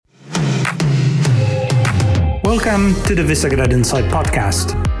Welcome to the Visegrad Insight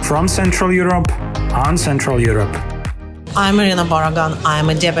podcast from Central Europe on Central Europe. I'm Irina Baragan. I'm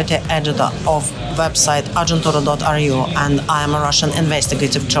a deputy editor of website agentura.ru and I'm a Russian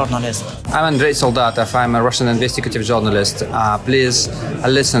investigative journalist. I'm Andrei Soldatov. I'm a Russian investigative journalist. Please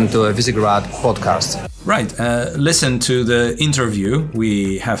listen to a Visegrad podcast. Right. Listen to the interview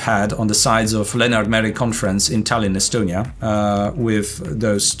we have had on the sides of Leonard Merry conference in Tallinn, Estonia, with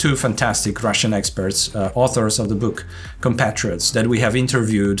those two fantastic Russian experts, authors of the book Compatriots, that we have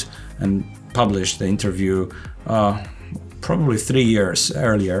interviewed and published the interview probably 3 years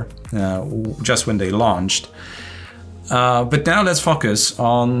earlier, just when they launched. But now let's focus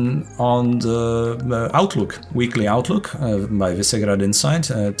on the Outlook, weekly Outlook by Visegrad Insight.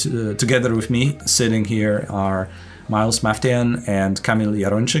 Together with me, sitting here are Miles Maftian and Kamil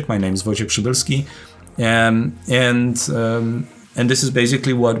Jarończyk. My name is Wojciech Przybylski. And this is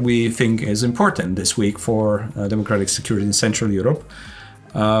basically what we think is important this week for democratic security in Central Europe.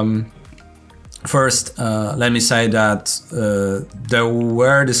 First, let me say that there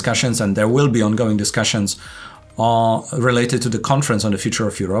were discussions and there will be ongoing discussions related to the conference on the future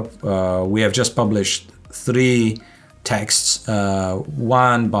of Europe. We have just published 3 texts,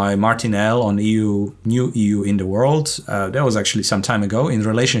 one by Martin L. on new EU in the world. That was actually some time ago in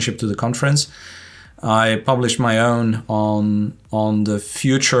relationship to the conference. I published my own on the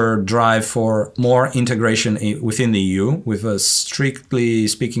future drive for more integration within the EU, with a strictly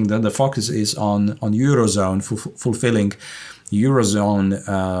speaking, the focus is on Eurozone, fulfilling Eurozone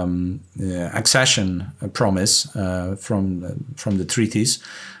accession promise from the treaties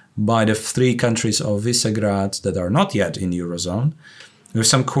by the 3 countries of Visegrad that are not yet in Eurozone. With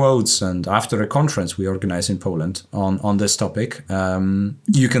some quotes, and after a conference we organized in Poland on this topic,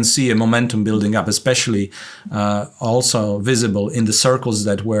 you can see a momentum building up, especially also visible in the circles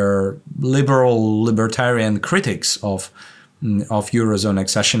that were libertarian critics of Eurozone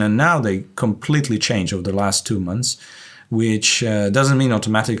accession, and now they completely changed over the last 2 months, which doesn't mean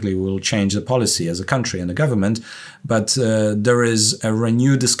automatically we'll change the policy as a country and the government, but there is a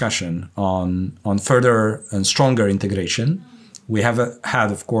renewed discussion on further and stronger integration. We have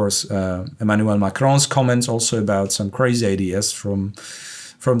had, of course, Emmanuel Macron's comments also about some crazy ideas from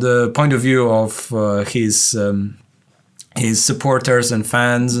the point of view of his supporters and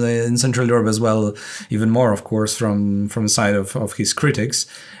fans in Central Europe as well, even more, of course, from the side of his critics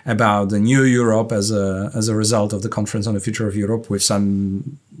about the new Europe as a result of the conference on the future of Europe, with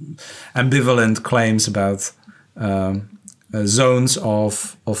some ambivalent claims about zones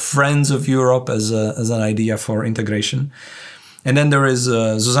of friends of Europe as an idea for integration. And then there is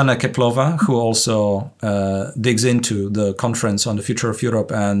Zuzana Keplova, who also digs into the conference on the future of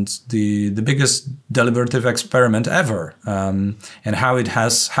Europe and the biggest deliberative experiment ever, and how it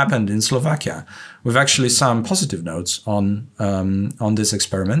has happened in Slovakia, with actually some positive notes on this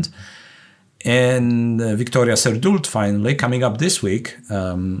experiment. And Victoria Serdult, finally, coming up this week,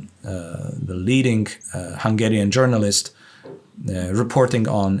 the leading Hungarian journalist reporting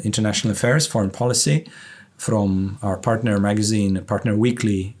on international affairs, foreign policy, from our partner magazine, Partner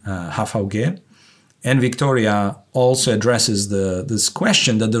Weekly, HVG. And Victoria also addresses this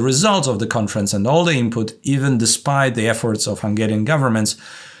question that the results of the conference and all the input, even despite the efforts of Hungarian governments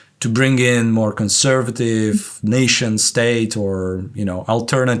to bring in more conservative nation state or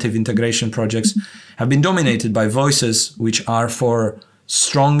alternative integration projects, have been dominated by voices which are for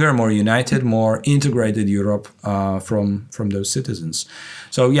stronger, more united, more integrated Europe from those citizens.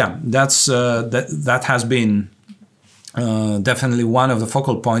 So yeah, that has been definitely one of the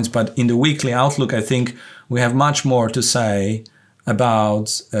focal points. But in the weekly Outlook, I think we have much more to say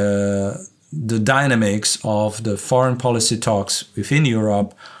about the dynamics of the foreign policy talks within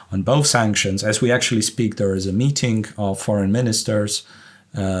Europe on both sanctions. As we actually speak, there is a meeting of foreign ministers,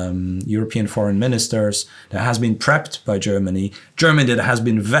 European foreign ministers, that has been prepped by Germany. Germany that has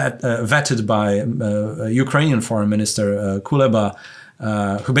been vetted by Ukrainian foreign minister Kuleba,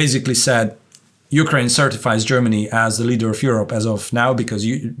 who basically said Ukraine certifies Germany as the leader of Europe as of now, because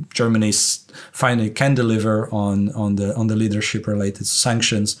Germany finally can deliver on the leadership related to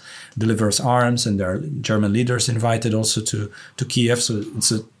sanctions, delivers arms, and there are German leaders invited also to Kiev. So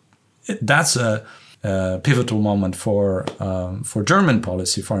that's a pivotal moment for German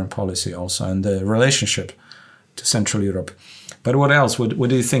policy, foreign policy also, and the relationship to Central Europe. But what else? What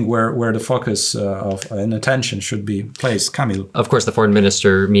do you think where the focus of and attention should be placed? Kamil? Of course, the foreign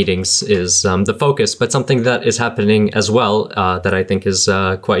minister meetings is the focus, but something that is happening as well that I think is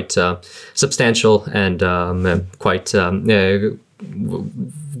quite substantial and quite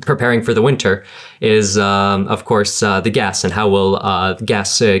preparing for the winter is, of course, the gas, and how will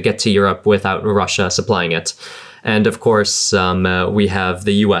gas get to Europe without Russia supplying it. And of course, we have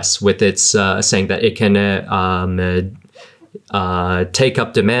the US with its saying that it can take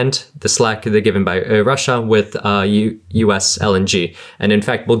up demand, the slack given by Russia, with US LNG. And in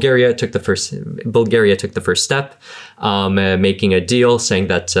fact, Bulgaria took the first step, making a deal saying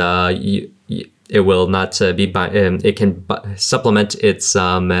that it will not it can supplement its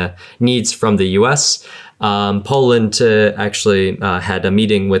needs from the US. Poland actually had a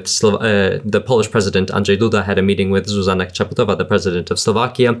meeting with the Polish president Andrzej Duda had a meeting with Zuzana Czaputova, the president of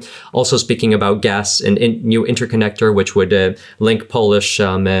Slovakia, also speaking about gas and new interconnector, which would link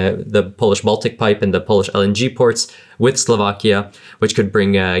the Polish Baltic pipe and the Polish LNG ports with Slovakia, which could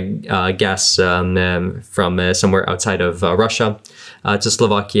bring gas from somewhere outside of Russia to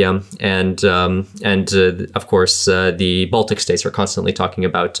Slovakia, and of course the Baltic states are constantly talking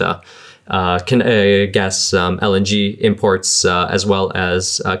about gas LNG imports, as well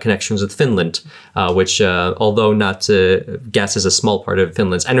as connections with Finland, which although not gas is a small part of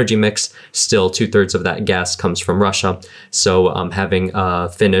Finland's energy mix, still 2/3 of that gas comes from Russia. So having a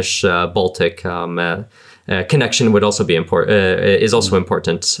Finnish Baltic connection would also be is also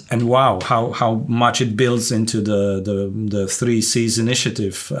important. And wow, how much it builds into the 3 Seas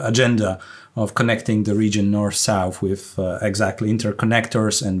initiative agenda of connecting the region north-south with exactly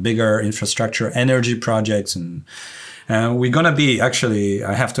interconnectors and bigger infrastructure energy projects. And we're going to be, actually,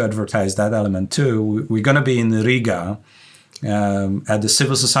 I have to advertise that element too, we're going to be in Riga at the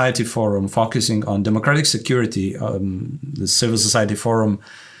Civil Society Forum focusing on democratic security. The Civil Society Forum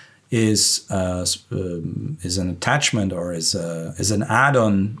is an attachment, or is an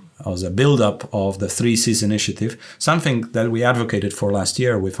add-on, as a build-up of the 3 Seas initiative, something that we advocated for last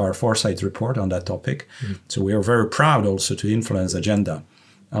year with our Foresight report on that topic. Mm-hmm. So we are very proud also to influence the agenda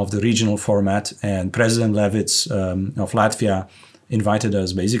of the regional format. And President Levits of Latvia invited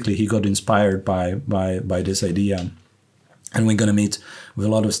us. Basically, he got inspired by this idea. And we're going to meet with a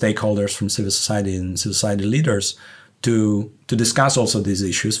lot of stakeholders from civil society and civil society leaders to discuss also these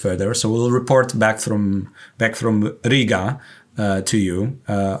issues further. So we'll report back from Riga to you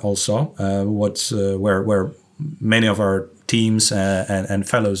also where many of our teams and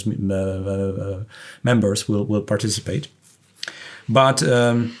fellows members will participate. But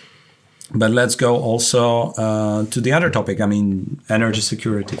let's go also to the other topic. I mean, energy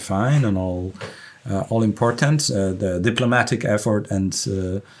security, fine, and all important. The diplomatic effort and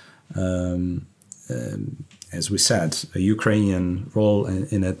as we said, a Ukrainian role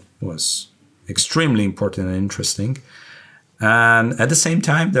in it was extremely important and interesting. And at the same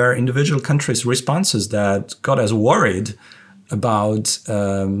time, there are individual countries' responses that got us worried about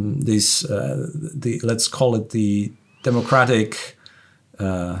let's call it the democratic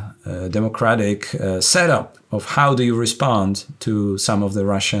setup of how do you respond to some of the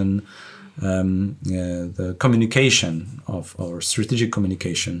Russian the communication or strategic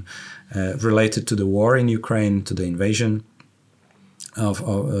communication related to the war in Ukraine, to the invasion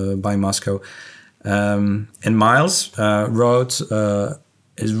by Moscow. And Miles wrote a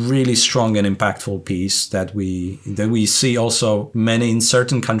really strong and impactful piece that we see also many in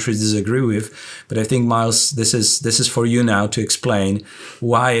certain countries disagree with. But I think, Miles, this is for you now to explain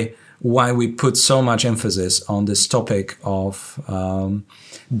why we put so much emphasis on this topic of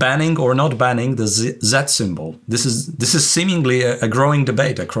banning or not banning the Z symbol. This is seemingly a growing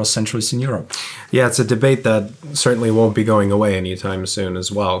debate across Central Eastern Europe. Yeah, it's a debate that certainly won't be going away anytime soon as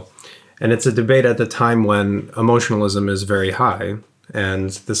well. And it's a debate at the time when emotionalism is very high. And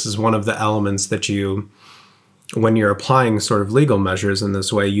this is one of the elements that when you're applying sort of legal measures in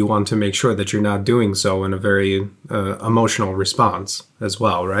this way, you want to make sure that you're not doing so in a very emotional response as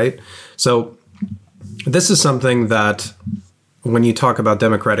well, right? So this is something that when you talk about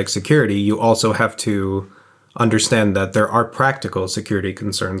democratic security, you also have to understand that there are practical security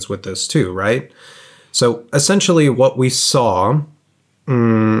concerns with this too, right? So essentially what we saw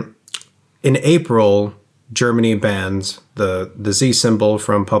in April, Germany banned the Z symbol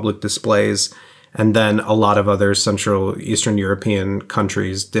from public displays, and then a lot of other Central Eastern European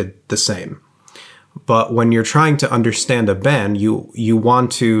countries did the same. But when you're trying to understand a ban, you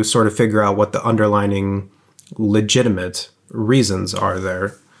want to sort of figure out what the underlying legitimate reasons are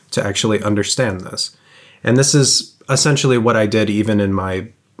there to actually understand this. And this is essentially what I did even in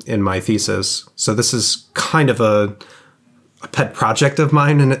my thesis. So this is kind of a pet project of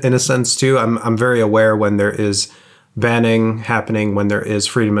mine in a sense too. I'm very aware when there is banning happening, when there is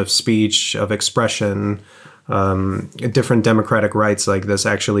freedom of speech, of expression, different democratic rights like this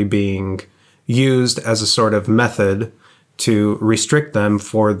actually being used as a sort of method to restrict them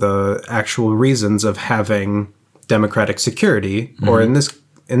for the actual reasons of having democratic security, or in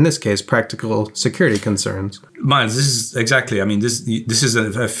this case, practical security concerns. Miles, this is exactly. I mean, this is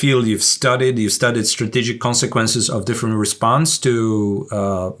a field you've studied. You've studied strategic consequences of different response to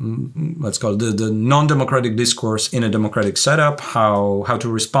let's call it the non-democratic discourse in a democratic setup. How to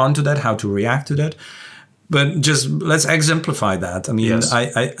respond to that, how to react to that. But just let's exemplify that. I mean, Yes.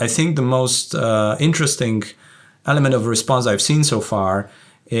 I think the most interesting element of response I've seen so far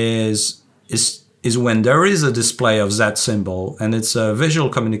is when there is a display of that symbol, and it's a visual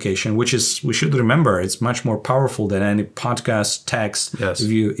communication, which is, we should remember, it's much more powerful than any podcast text. Yes.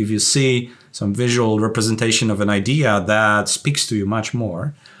 If you see some visual representation of an idea, that speaks to you much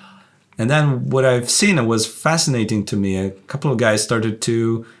more. And then what I've seen, it was fascinating to me. A couple of guys started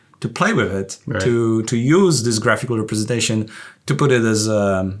to play with it, Right. to use this graphical representation, to put it as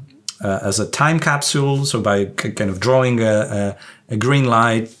a time capsule. So by kind of drawing a green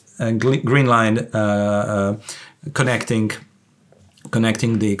line, connecting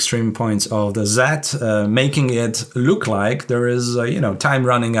the extreme points of the Z, making it look like there is time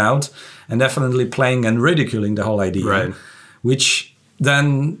running out, and definitely playing and ridiculing the whole idea. Right. Which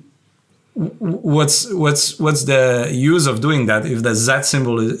then, what's the use of doing that if the Z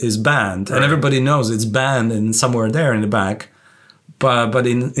symbol is banned, and everybody knows it's banned and somewhere there in the back? But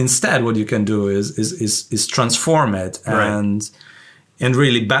instead, what you can do is transform it and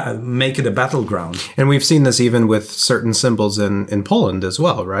really make it a battleground. And we've seen this even with certain symbols in Poland as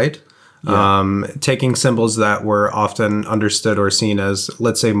well, right? Yeah. Taking symbols that were often understood or seen as,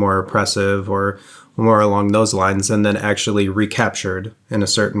 let's say, more oppressive or more along those lines, and then actually recaptured in a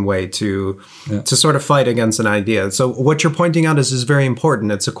certain way to sort of fight against an idea. So what you're pointing out is very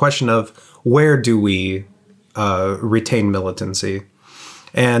important. It's a question of where do we retain militancy?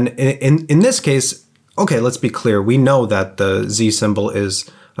 And in this case, okay, let's be clear. We know that the Z symbol is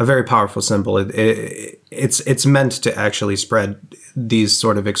a very powerful symbol. It's meant to actually spread these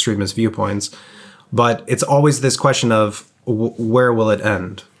sort of extremist viewpoints, but it's always this question of where will it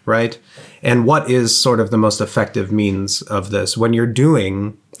end, right? And what is sort of the most effective means of this when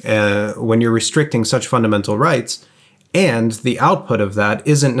when you're restricting such fundamental rights, and the output of that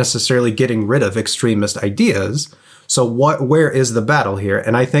isn't necessarily getting rid of extremist ideas. So where is the battle here?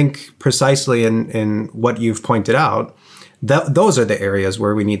 And I think precisely in what you've pointed out, those are the areas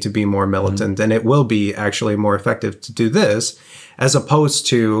where we need to be more militant. And it will be actually more effective to do this, as opposed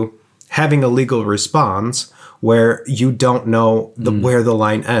to having a legal response where you don't know where the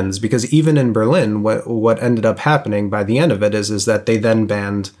line ends. Because even in Berlin, what ended up happening by the end of it is that they then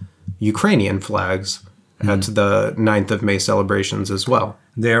banned Ukrainian flags at the 9th of May celebrations as well.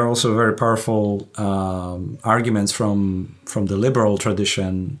 There are also very powerful arguments from the liberal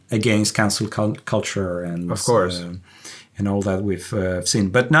tradition against cancel culture and, of course, and all that we've seen.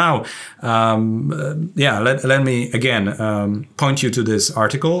 But now, let me again point you to this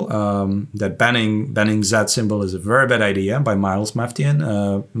article that banning Z symbol is a very bad idea by Miles Maftian.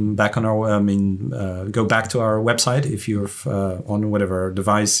 Go back to our website if you're on whatever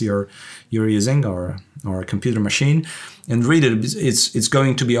device you're using or a computer machine, and read it. It's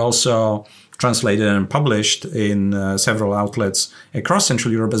going to be also translated and published in several outlets across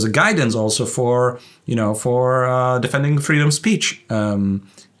Central Europe as a guidance also for defending freedom of speech and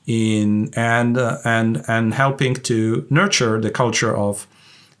helping to nurture the culture of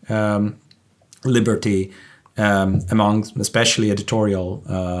liberty among especially editorial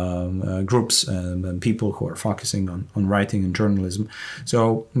groups and people who are focusing on writing and journalism.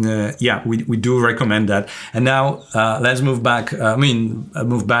 So we do recommend that. And now let's move back.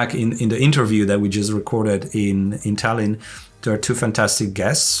 Move back in the interview that we just recorded in Tallinn. There are two fantastic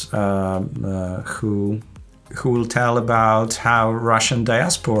guests who will tell about how Russian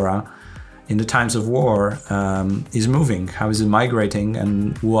diaspora in the times of war is moving, how is it migrating,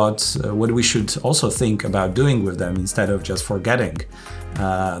 and what we should also think about doing with them instead of just forgetting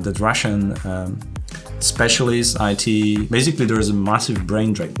that Russian specialists, IT, basically there is a massive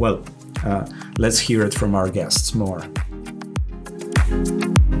brain drain. Well, let's hear it from our guests more.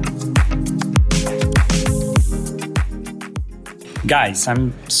 Guys,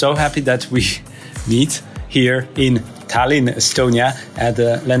 I'm so happy that we meet here in Tallinn, Estonia, at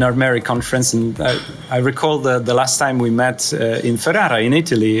the Lennart Meri conference. And I recall the last time we met in Ferrara, in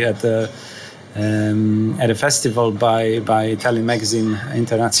Italy, at a festival by Italian magazine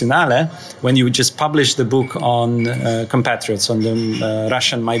Internazionale, when you just published the book on compatriots, on the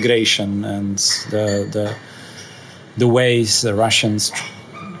Russian migration and the ways the Russians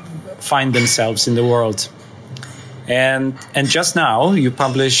find themselves in the world. And just now you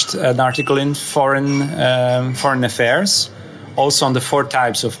published an article in Foreign Affairs, also on the 4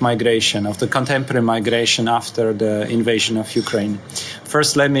 types of migration, of the contemporary migration after the invasion of Ukraine.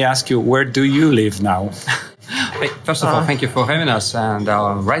 First, let me ask you, where do you live now? First of all, thank you for having us. And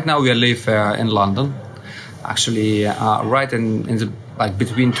right now we live in London, actually right in the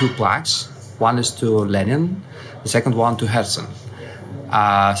between 2 plaques. One is to Lenin, the second one to Herzen.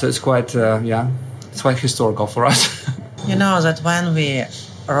 So it's quite it's quite historical for us. You know that when we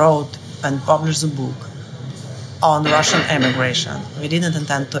wrote and published the book on Russian emigration, we didn't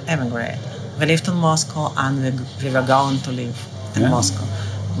intend to emigrate. We lived in Moscow and we were going to live in Moscow.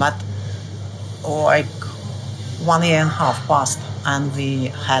 But 1.5 years passed and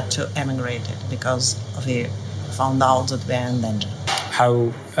we had to emigrate it because we found out that we are in danger.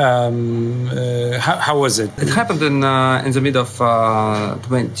 How was it? It happened in the middle of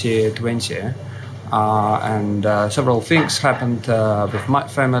 2020. And several things happened with my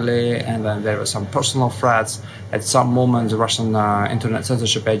family, and then there were some personal threats. At some moment, the Russian Internet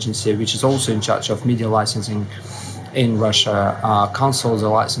Censorship Agency, which is also in charge of media licensing in Russia, canceled the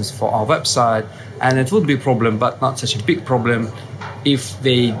license for our website. And it would be a problem, but not such a big problem, if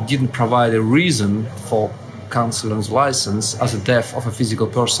they didn't provide a reason for canceling the license as a death of a physical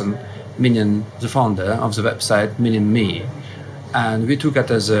person, meaning the founder of the website, meaning me. And we took it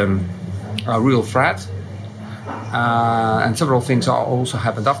as a real threat, and several things also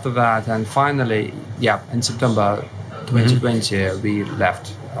happened after that. And finally, in September 2020, we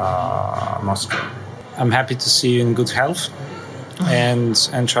left Moscow. I'm happy to see you in good health and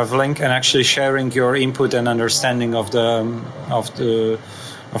traveling and actually sharing your input and understanding of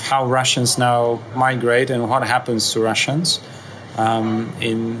how Russians now migrate and what happens to Russians.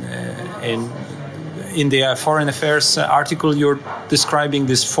 In the Foreign Affairs article, you're describing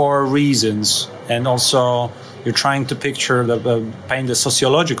these 4 reasons, and also you're trying to paint a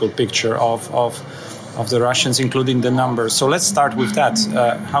sociological picture of the Russians, including the numbers. So let's start with that.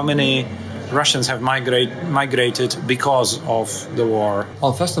 How many Russians have migrated because of the war?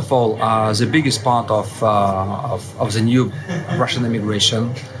 Well, first of all, the biggest part of the new Russian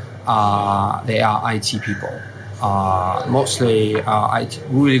immigration, they are IT people. Mostly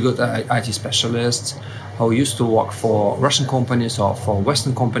really good IT specialists who used to work for Russian companies or for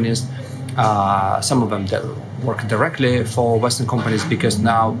Western companies. Some of them work directly for Western companies, because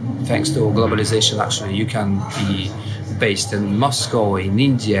now, thanks to globalization, actually you can be based in Moscow, in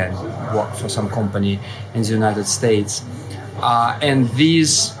India, and work for some company in the United States. And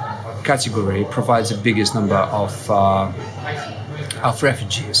this category provides the biggest number of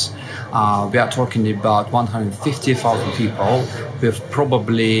refugees. We are talking about 150,000 people, with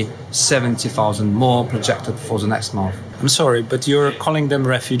probably 70,000 more projected for the next month. I'm sorry, but you're calling them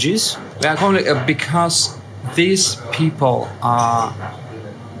refugees? We are calling it because these people are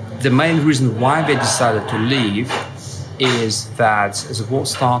the main reason why they decided to leave is that the war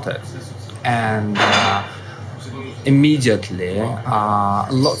started, and immediately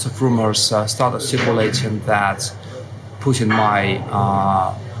lots of rumors started circulating that Putin might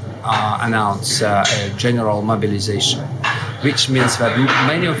announce a general mobilization, which means that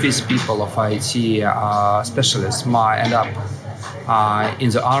many of these people of IT specialists might end up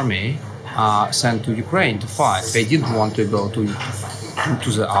in the army, sent to Ukraine to fight. They didn't want to go to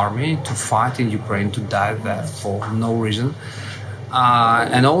the army to fight in Ukraine, to die there for no reason.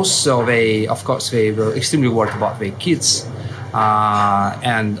 And also they were extremely worried about their kids.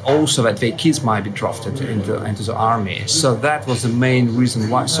 And also that their kids might be drafted into the army. So that was the main reason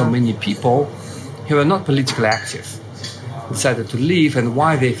why so many people who were not politically active decided to leave, and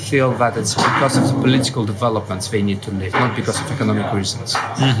why they feel that it's because of the political developments they need to leave, not because of economic reasons.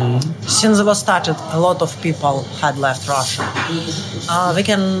 Mm-hmm. Since the war started, a lot of people had left Russia.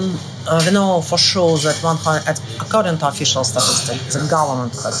 We know for sure that according to official statistics, the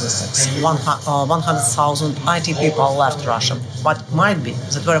government statistics, 100,000 IT people left Russia. But it might be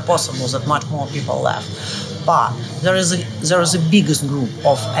that very possible that much more people left. But there is a biggest group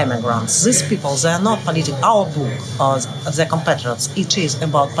of immigrants. These people, they are not political. Our book, their competitors, it is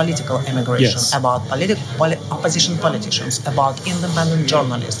about political immigration, yes, about opposition politicians, about independent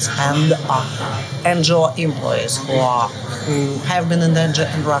journalists and NGO employees who have been in danger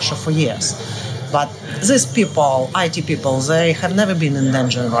in Russia for years. But these people, IT people, they have never been in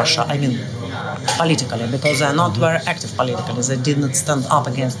danger in Russia. I mean, politically, because they are not very active politically. They did not stand up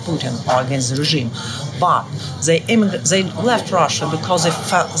against Putin or against the regime. But they left Russia because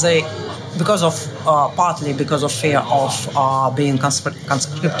partly because of fear of being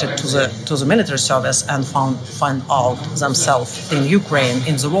conscripted to the military service and find out themselves in Ukraine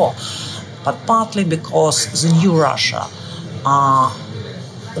in the war. but partly because the new Russia,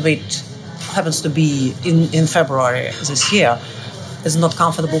 which happens to be in February this year, is not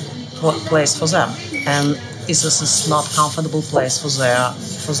comfortable place for them, and this is not comfortable place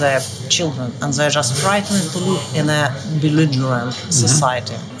for their children, and they're just frightened to live in a belligerent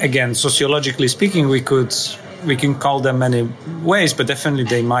society. Again, sociologically speaking, we can call them many ways, but definitely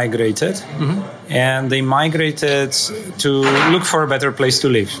they migrated, and they migrated to look for a better place to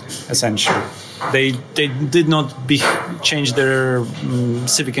live, essentially. They did not change their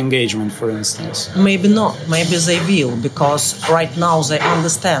civic engagement, for instance. Maybe not. Maybe they will, because right now they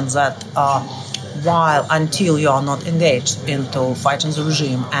understand that until you are not engaged into fighting the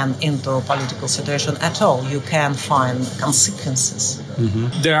regime and into political situation at all, you can find consequences.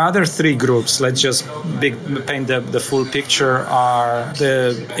 There are other three groups. Let's just paint the full picture. Are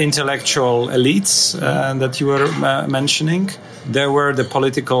the intellectual elites that you were mentioning. There were the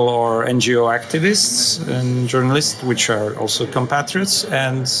political or NGO activists and journalists, which are also compatriots.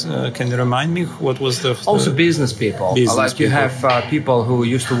 And can you remind me what was the also business people? Business you have people who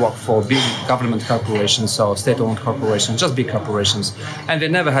used to work for big government corporations, so state-owned corporations, just big corporations, and they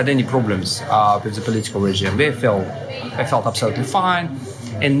never had any problems with the political regime. They felt absolutely fine.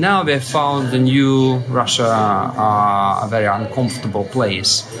 And now they found the new Russia a very uncomfortable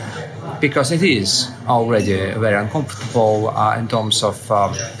place, because it is already very uncomfortable in terms of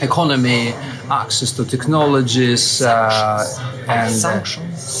economy, access to technologies, and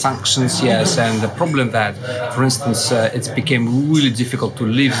sanctions, yes. And the problem that, for instance, it became really difficult to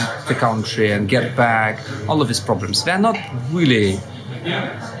leave the country and get back. All of these problems, they're not really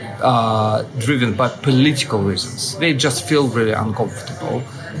driven by political reasons. They just feel really uncomfortable.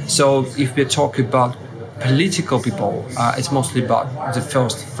 So if we talk about political people, it's mostly about the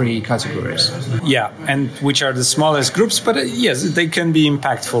first three categories. Yeah, and which are the smallest groups, but yes, they can be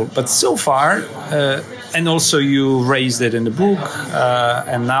impactful. But so far, and also you raised it in the book,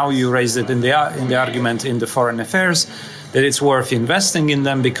 and now you raised it in the argument in the Foreign Affairs, that it's worth investing in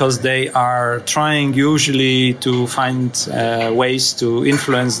them because they are trying usually to find ways to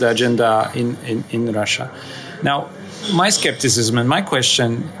influence the agenda in Russia. Now, my skepticism and my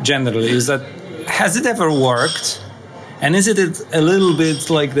question generally is that, has it ever worked? And is it a little bit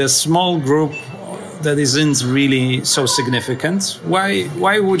like the small group that isn't really so significant? Why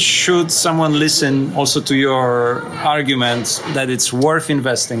should someone listen also to your argument that it's worth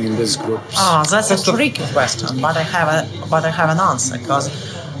investing in this group? That's a tricky question, but I have an answer, because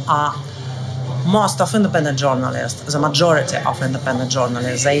most of independent journalists, the majority of independent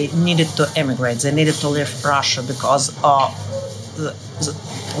journalists, they needed to emigrate. They needed to leave Russia because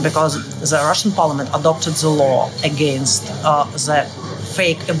the Russian parliament adopted the law against the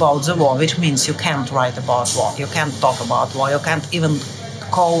fake about the war, which means you can't write about war, you can't talk about war, you can't even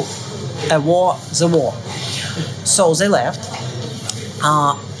call a war the war. So they left.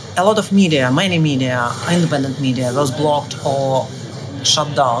 A lot of media, many media, independent media, was blocked or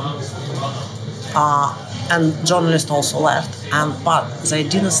shut down. And journalists also left. But they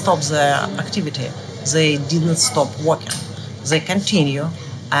didn't stop their activity. They didn't stop working. They continue,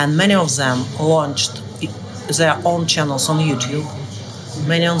 and many of them launched their own channels on YouTube.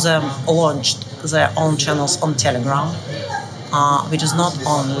 Many of them launched their own channels on Telegram, which is not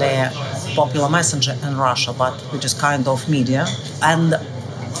only popular messenger in Russia, but which is kind of media. And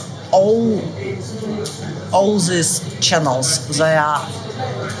all these channels,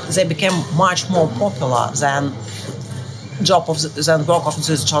 they became much more popular than work of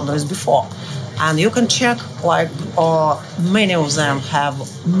these journalists before. And you can check, many of them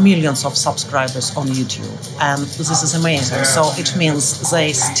have millions of subscribers on YouTube, and this is amazing. So it means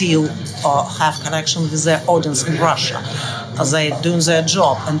they still have connection with their audience in Russia. They're doing their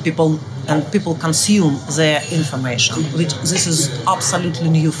job, and people consume their information. This is absolutely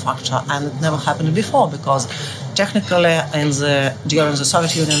new factor, and it never happened before, because technically during the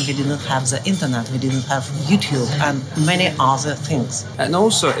Soviet Union we didn't have the internet, we didn't have YouTube, and many other things. And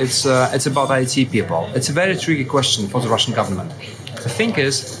also it's about IT people. It's a very tricky question for the Russian government. The thing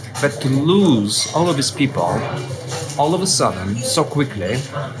is that to lose all of these people all of a sudden so quickly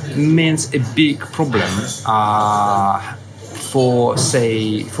means a big problem for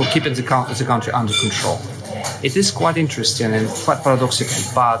keeping the country under control. It is quite interesting and quite paradoxical,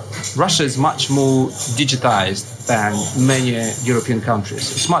 but Russia is much more digitized than many European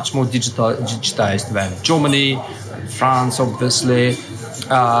countries. It's much more digitized than Germany, France, obviously,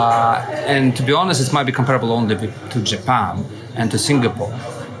 and to be honest, it might be comparable only to Japan and to Singapore.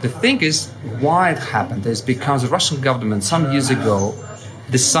 The thing is, why it happened is because the Russian government some years ago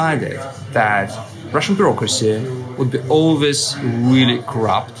decided that Russian bureaucracy would be always really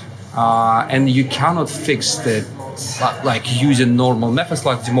corrupt, and you cannot fix it like using normal methods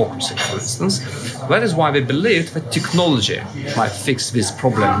like democracy, for instance. That is why we believed that technology might fix this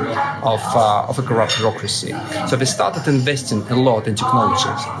problem of a corrupt bureaucracy. So we started investing a lot in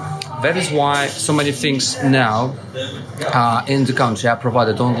technologies. That is why so many things now in the country are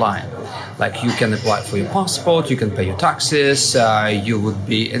provided online. Like you can apply for your passport, you can pay your taxes, you would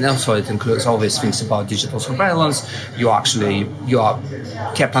be, and also it includes all these things about digital surveillance. You are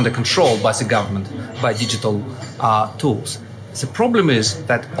kept under control by the government, by digital tools. The problem is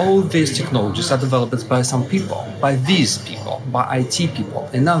that all these technologies are developed by some people, by these people, by IT people.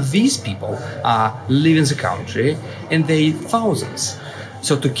 And now these people are leaving the country in their thousands.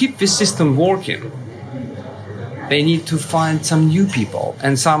 So to keep this system working, they need to find some new people,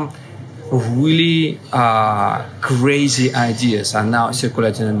 and some really crazy ideas are now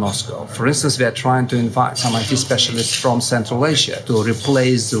circulating in Moscow. For instance, we are trying to invite some IT specialists from Central Asia to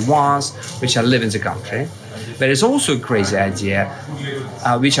replace the ones which are living in the country. There is also a crazy idea,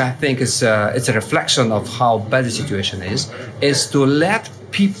 which I think is it's a reflection of how bad the situation is to let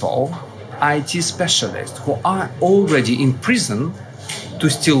people, IT specialists who are already in prison, to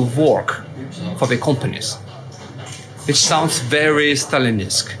still work for the companies. Which sounds very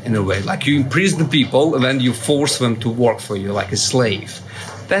Stalinesque in a way, like you imprison people and then you force them to work for you like a slave.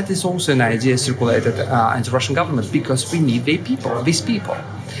 That is also an idea circulated in the Russian government, because we need these people.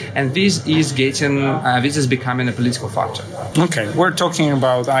 And this is becoming a political factor. Okay, we're talking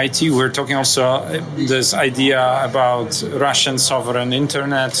about IT. We're talking also this idea about Russian sovereign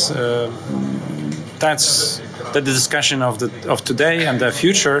internet. That's the discussion of today and the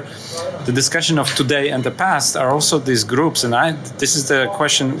future. The discussion of today and the past are also these groups, and this is the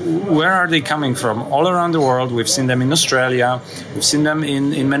question: where are they coming from? All around the world, we've seen them in Australia, we've seen them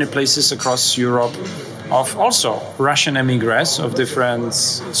in many places across Europe, of also Russian emigres of different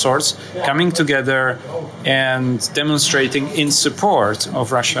sorts coming together and demonstrating in support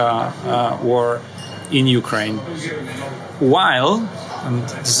of Russia war in Ukraine. While, and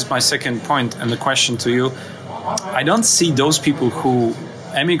this is my second point and the question to you, I don't see those people who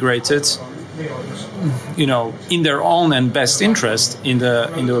emigrated, in their own and best interest in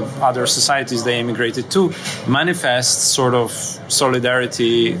the other societies they emigrated to, manifest sort of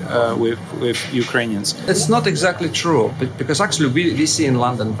solidarity with Ukrainians. It's not exactly true, because actually we see in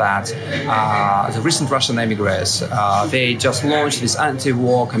London that the recent Russian emigres, they just launched this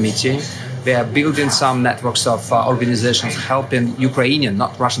anti-war committee. They are building some networks of organizations helping Ukrainian,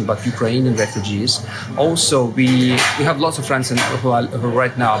 not Russian, but Ukrainian refugees. Also, we have lots of friends who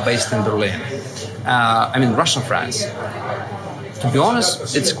right now are based in Berlin. Russian friends. To be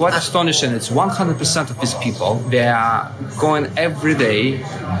honest, it's quite astonishing. It's 100% of these people. They are going every day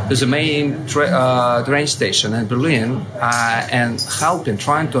to the main train station in Berlin and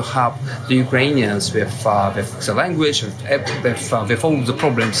trying to help the Ukrainians with the language, with all the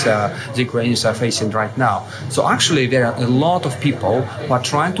problems the Ukrainians are facing right now. So actually, there are a lot of people who are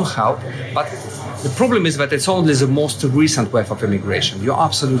trying to help, but the problem is that it's only the most recent wave of immigration. You're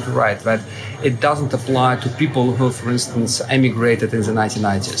absolutely right that it doesn't apply to people who, for instance, emigrated in the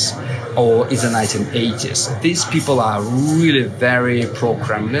 1990s or in the 1980s. These people are really very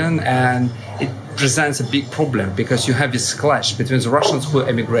pro-Kremlin, and it presents a big problem because you have this clash between the Russians who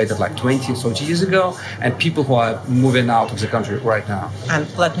emigrated like 20, 30 years ago and people who are moving out of the country right now. And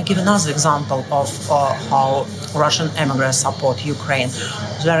let me give another example of how Russian immigrants support Ukraine.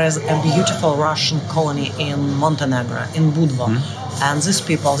 There is a beautiful Russian colony in Montenegro, in Budva. Mm-hmm. And these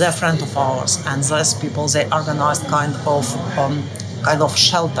people, they're friends of ours, and these people, they organized kind of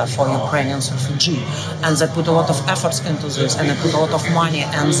shelter for Ukrainian refugees, and they put a lot of efforts into this, and they put a lot of money,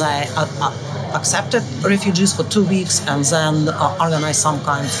 and they accepted refugees for 2 weeks, and then organized some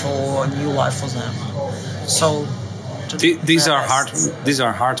kind for new life for them. So these are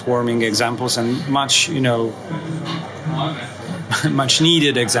heartwarming examples, and much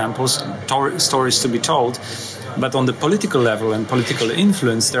needed examples, stories to be told. But on the political level and political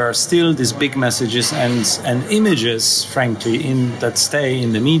influence, there are still these big messages and images, frankly, that stay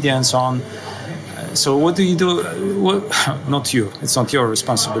in the media and so on. So what do you do? Well, not you. It's not your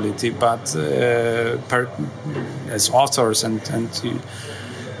responsibility, but as authors and you.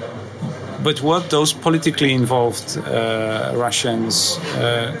 But what those politically involved Russians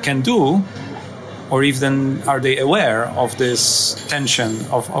can do, or even are they aware of this tension,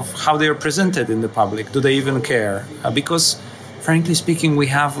 of how they are presented in the public? Do they even care? Because, frankly speaking, we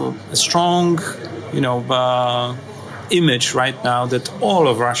have a strong, image right now that all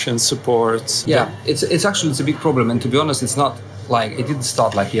of Russians support. Yeah, it's a big problem, and to be honest, it's not like it didn't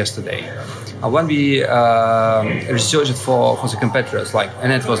start like yesterday. when we researched for the competitors,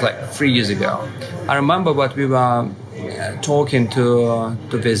 and it was 3 years ago. I remember what we were talking to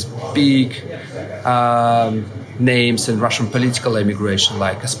these big names in Russian political immigration,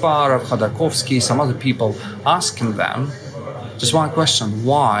 like Kasparov, Khodorkovsky, some other people, asking them just one question: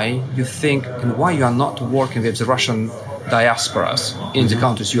 why you think and why you are not working with the Russian diasporas in the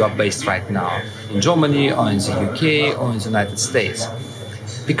countries you are based right now, in Germany or in the UK or in the United States?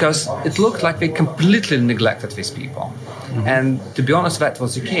 Because it looked like they completely neglected these people. And to be honest, that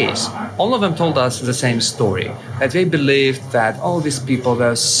was the case. All of them told us the same story, that they believed that all these people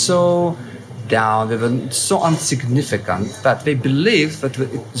were so down, they were so insignificant, that they believed that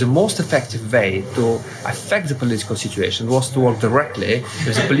the most effective way to affect the political situation was to work directly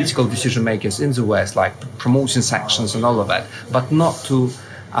with the political decision makers in the West, like promoting sanctions and all of that, but not to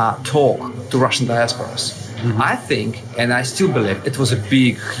talk to Russian diasporas. I think, and I still believe, it was a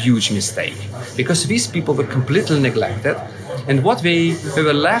big, huge mistake, because these people were completely neglected, and what they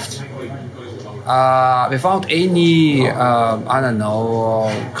were left without any,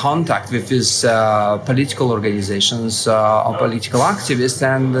 contact with these political organizations or political activists,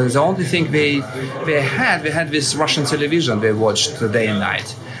 and the only thing they had this Russian television they watched day and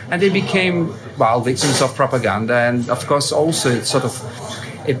night, and they became victims of propaganda, and of course also it sort of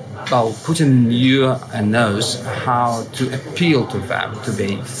Putin knew and knows how to appeal to them, to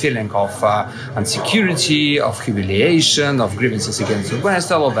the feeling of insecurity, of humiliation, of grievances against the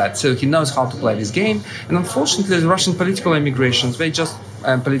West, all of that. So he knows how to play this game. And unfortunately, the Russian political immigrations,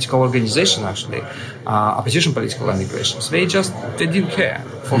 political organization actually, opposition political immigrations, they didn't care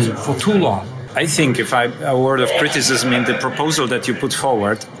for too long. I think a word of criticism in the proposal that you put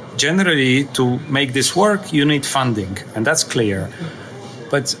forward, generally to make this work, you need funding, and that's clear.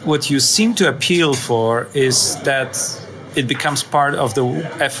 But what you seem to appeal for is that it becomes part of the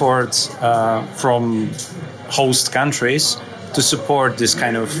efforts from host countries to support this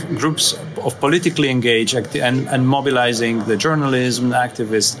kind of groups of politically engaged and mobilizing the journalism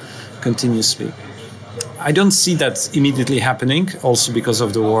activists continuously. I don't see that immediately happening, also because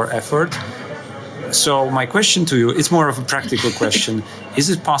of the war effort. So my question to you, it's more of a practical question. Is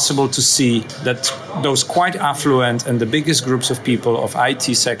it possible to see that those quite affluent and the biggest groups of people of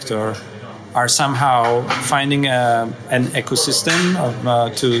IT sector are somehow finding an ecosystem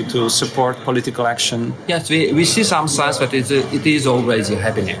to support political action? Yes, we see some signs that it is already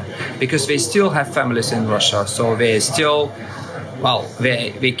happening, because they still have families in Russia, so they still...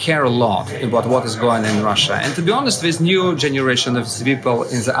 they care a lot about what is going on in Russia. And to be honest, this new generation of people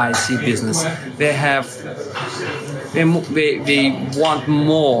in the IC business, they want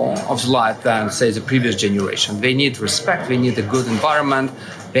more of life than, say, the previous generation. They need respect, they need a good environment.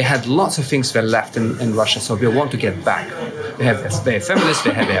 They had lots of things that left in Russia, so they want to get back. They have their families,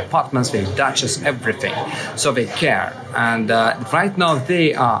 they have their apartments, their Dutches, everything. So they care. And right now they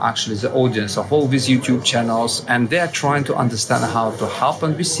are actually the audience of all these YouTube channels, and they are trying to understand how to help.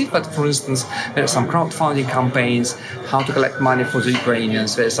 And we see that, for instance, there are some crowdfunding campaigns, how to collect money for the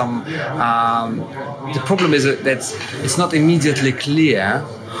Ukrainians. There's some... the problem is that it's not immediately clear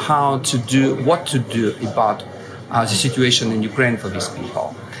what to do about the situation in Ukraine for these people.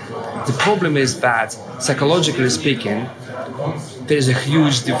 The problem is that, psychologically speaking, there is a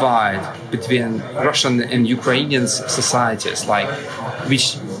huge divide between Russian and Ukrainian societies,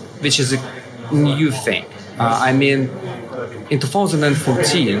 which is a new thing. In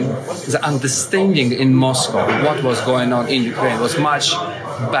 2014, the understanding in Moscow of what was going on in Ukraine was much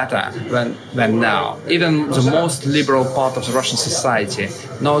better than now. Even the most liberal part of the Russian society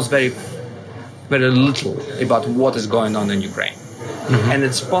knows very, very little about what is going on in Ukraine. Mm-hmm. And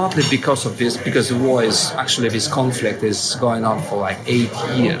it's partly because of this, because the war is actually, this conflict is going on for 8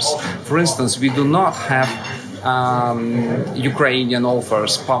 years. For instance, we do not have Ukrainian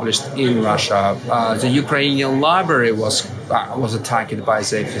authors published in Russia. The Ukrainian library was attacked by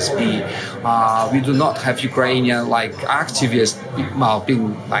the FSB. We do not have Ukrainian activists being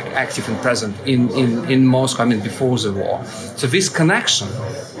active and present in Moscow. Before the war. So this connection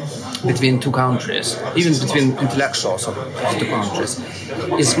between two countries, even between intellectuals of two countries,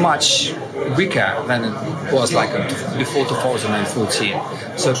 is much weaker than it was before 2014.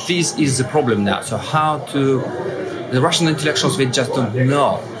 So this is the problem now. So the Russian intellectuals, they just don't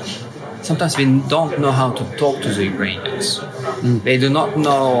know. Sometimes they don't know how to talk to the Ukrainians. They do not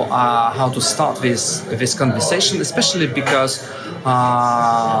know how to start this conversation, especially because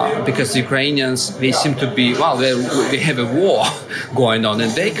the Ukrainians, they seem to be, they have a war going on in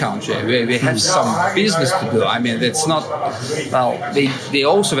their country. They have some business to do. It's not, they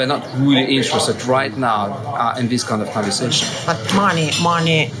also were not really interested right now in this kind of conversation. But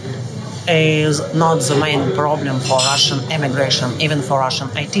money is not the main problem for Russian immigration, even for Russian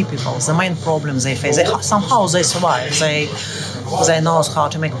IT people. The main problem they face, somehow they survive. They know how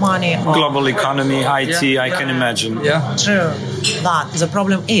to make money. Global economy, IT, I can imagine. Yeah. True. But the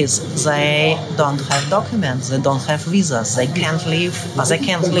problem is they don't have documents. They don't have visas. They can't live. They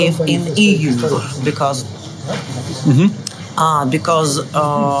can't live in EU because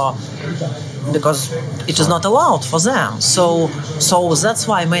it is not allowed for them. So that's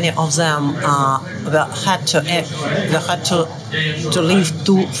why many of them had to leave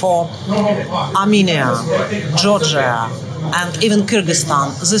for Armenia, Georgia, and even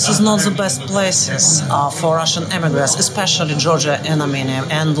Kyrgyzstan. This is not the best places for Russian immigrants, especially Georgia and Armenia.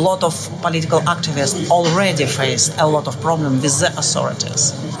 And a lot of political activists already faced a lot of problems with the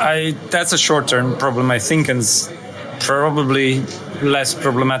authorities. That's a short-term problem, I think, and probably less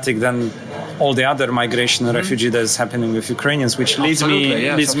problematic than all the other migration and refugee that is happening with Ukrainians, which leads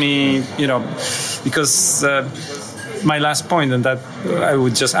me, because my last point, and that I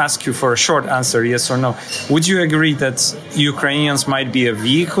would just ask you for a short answer, yes or no. Would you agree that Ukrainians might be a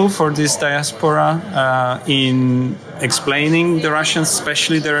vehicle for this diaspora in explaining the Russians,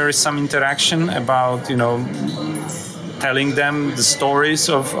 especially there is some interaction about, telling them the stories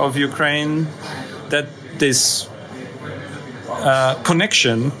of Ukraine, that this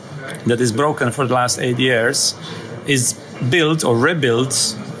connection that is broken for the last 8 years is built or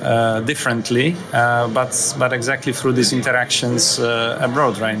rebuilt differently, but exactly through these interactions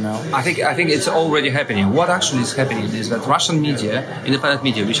abroad right now. I think it's already happening. What actually is happening is that Russian media, independent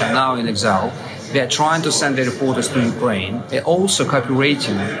media, which are now in exile, they are trying to send their reporters to Ukraine. They're also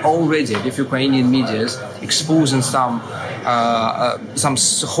cooperating already with Ukrainian media, exposing some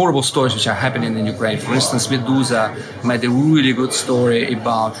horrible stories which are happening in Ukraine. For instance, Meduza made a really good story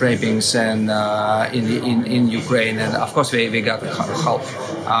about rapings and in Ukraine, and of course we got help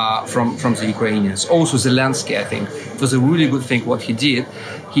from the Ukrainians. Also Zelensky, I think it was a really good thing what he did.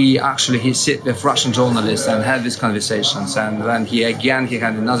 He sit with Russian journalists and had these conversations, and then he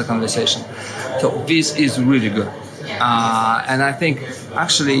had another conversation. So this is really good. And I think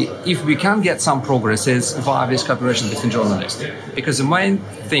actually if we can get some progress is via this cooperation between journalists. Because the main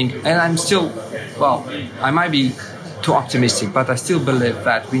thing, and I'm still, I might be too optimistic, but I still believe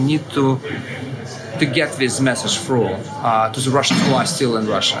that we need to get this message through to the Russians who are still in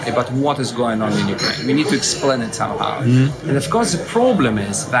Russia about what is going on in Ukraine. We need to explain it somehow. And of course the problem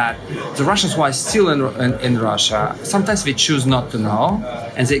is that the Russians who are still in Russia, sometimes they choose not to know,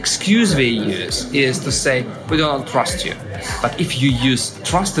 and the excuse they use is to say, we don't trust you. But if you use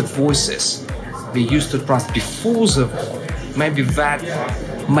trusted voices they used to trust before the war, maybe that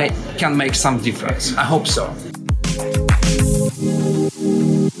can make some difference. I hope so.